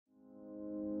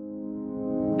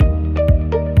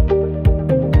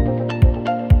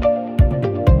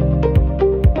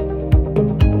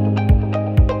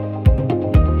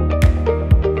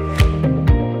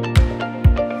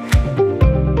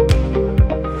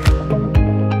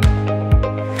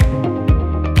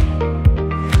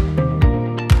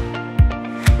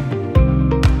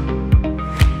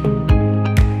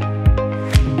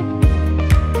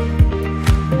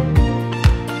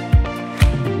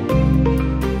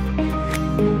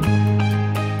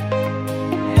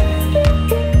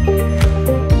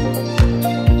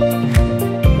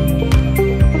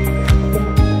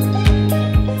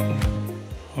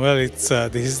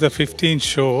This is the 15th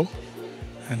show,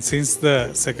 and since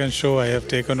the second show I have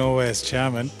taken over as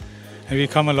chairman, and we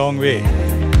come a long way.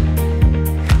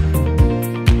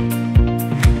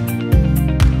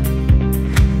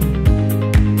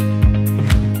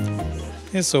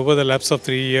 Yes, over the lapse of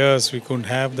 3 years we couldn't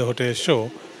have the hotel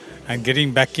show, and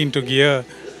getting back into gear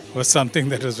was something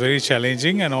that was very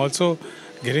challenging, and also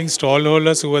getting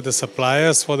stallholders who were the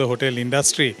suppliers for the hotel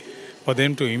industry for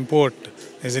them to import.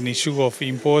 There's an issue of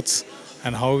imports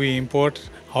and how we import.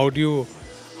 How do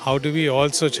we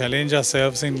also challenge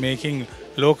ourselves in making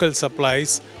local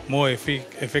supplies more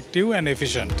effective and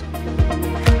efficient?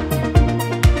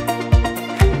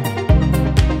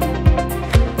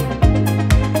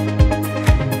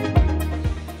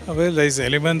 Well, there's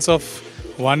elements of,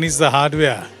 one is the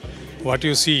hardware. What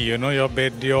you see, your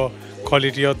bed, your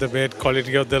quality of the bed,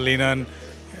 quality of the linen,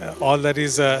 all that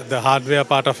is the hardware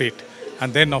part of it.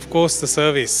 And then, of course, the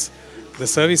service. The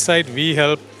service side, we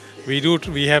help.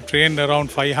 We have trained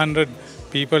around 500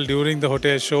 people during the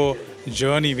hotel show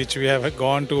journey, which we have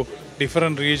gone to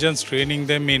different regions, training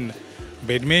them in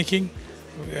bed making,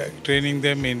 training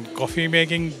them in coffee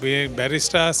making,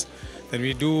 baristas. Then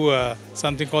we do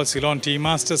something called Ceylon Tea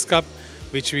Masters Cup,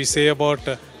 which we say about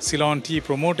Ceylon tea,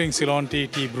 promoting Ceylon tea,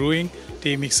 tea brewing,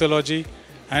 tea mixology,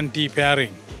 and tea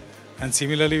pairing. And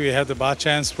similarly, we have the Bar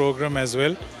Chance program as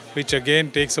well, which again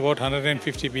takes about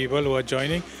 150 people who are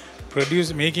joining,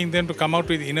 making them to come out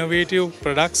with innovative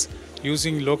products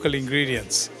using local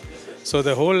ingredients. So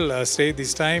the whole state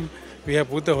this time, we have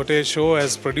put the hotel show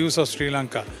as Produce of Sri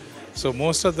Lanka. So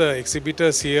most of the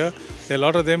exhibitors here, there are a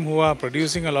lot of them who are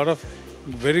producing a lot of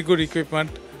very good equipment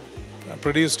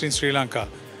produced in Sri Lanka.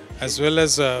 As well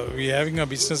as we are having a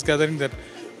business gathering that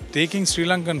taking Sri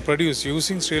Lankan produce,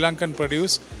 using Sri Lankan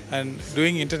produce and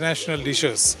doing international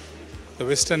dishes, the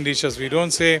Western dishes. We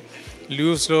don't say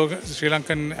use Sri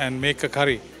Lankan and make a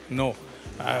curry. No.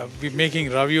 We're making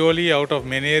ravioli out of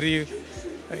meneri,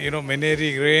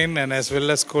 meneri grain, and as well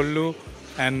as kollu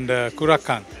and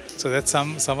kurakan. So that's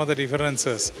some of the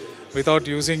differences. Without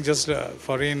using just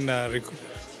foreign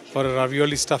for a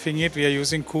ravioli stuffing it, we are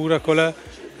using kura kola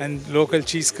and local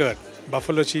cheese curd,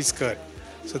 buffalo cheese curd.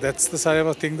 So that's the sort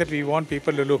of thing that we want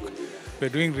people to look. We're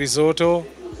doing risotto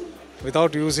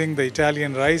without using the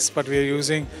Italian rice, but we are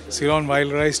using Ceylon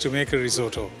wild rice to make a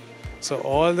risotto. So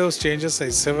all those changes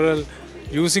are several,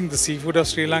 using the seafood of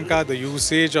Sri Lanka, the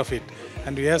usage of it.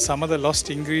 And we have some of the lost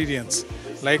ingredients,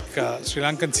 like Sri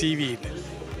Lankan seaweed,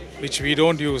 which we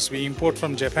don't use. We import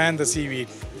from Japan the seaweed.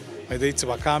 Whether it's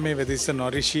wakame, whether it's the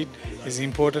nori sheet, is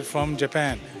imported from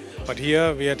Japan. But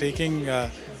here we are taking,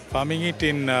 farming it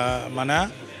in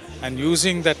Mana and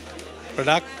using that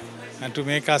product and to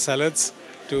make our salads,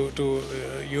 to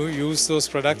use those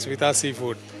products with our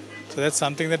seafood. So that's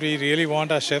something that we really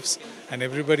want our chefs and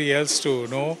everybody else to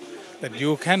know, that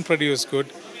you can produce good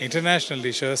international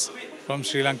dishes from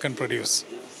Sri Lankan produce.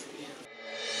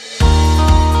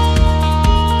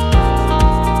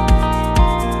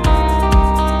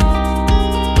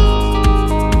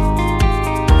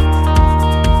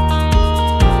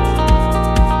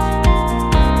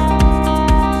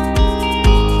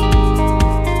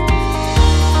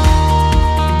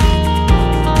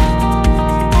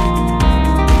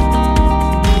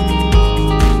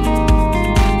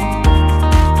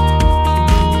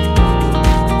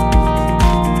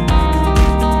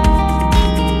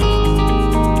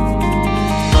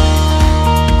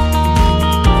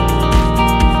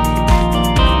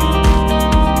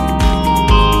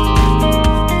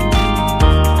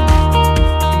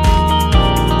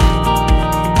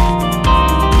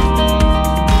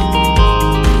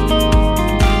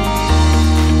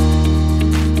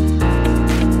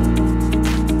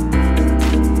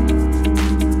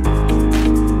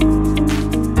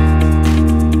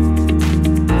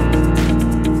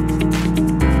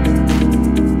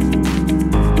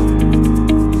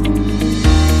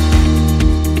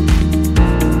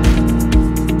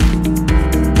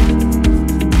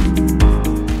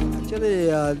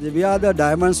 We are the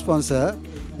diamond sponsor.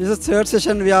 This is the third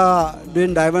session we are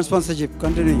doing diamond sponsorship,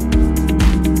 continuing.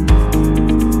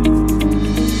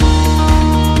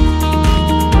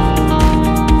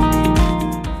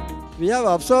 We have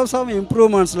observed some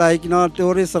improvements, like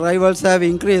tourist arrivals have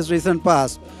increased recent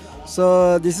past.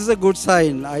 So this is a good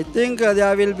sign. I think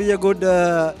there will be a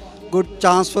good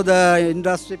chance for the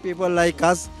industry people like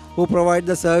us who provide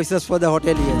the services for the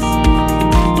hoteliers.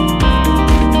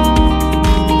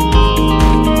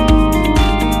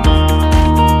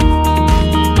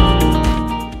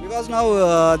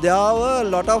 Now there are a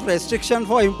lot of restrictions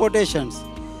for importations.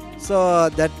 So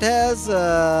that has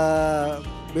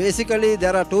basically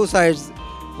there are two sides.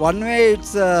 One way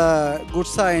it's a good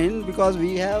sign because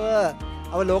we have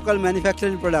our local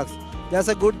manufacturing products. There's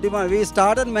a good demand. We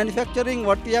started manufacturing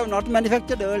what we have not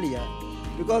manufactured earlier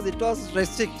because it was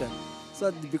restricted.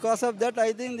 So because of that,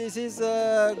 I think this is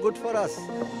good for us.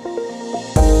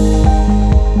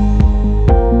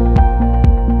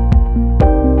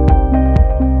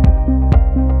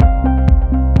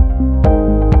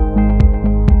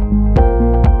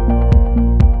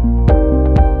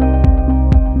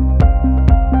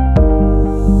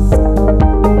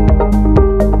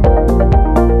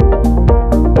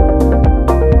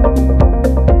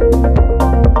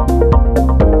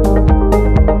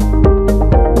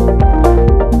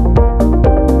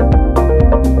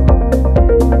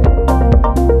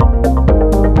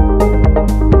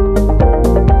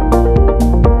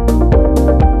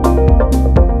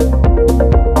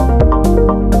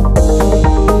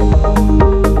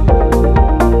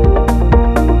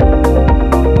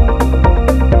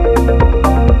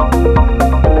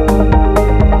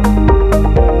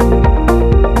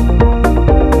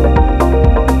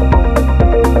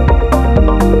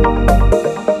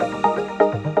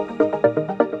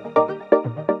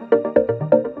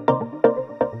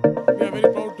 We are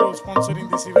very proud to sponsoring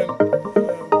this event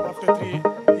after 3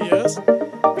 years.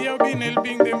 We have been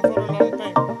helping them for a long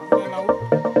time, in and out,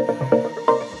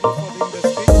 for the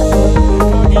industry.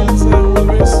 Cargills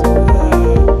always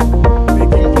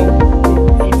making proud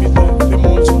to help with them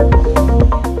also.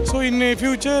 So in the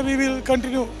future, we will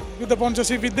continue with the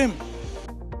sponsorship with them.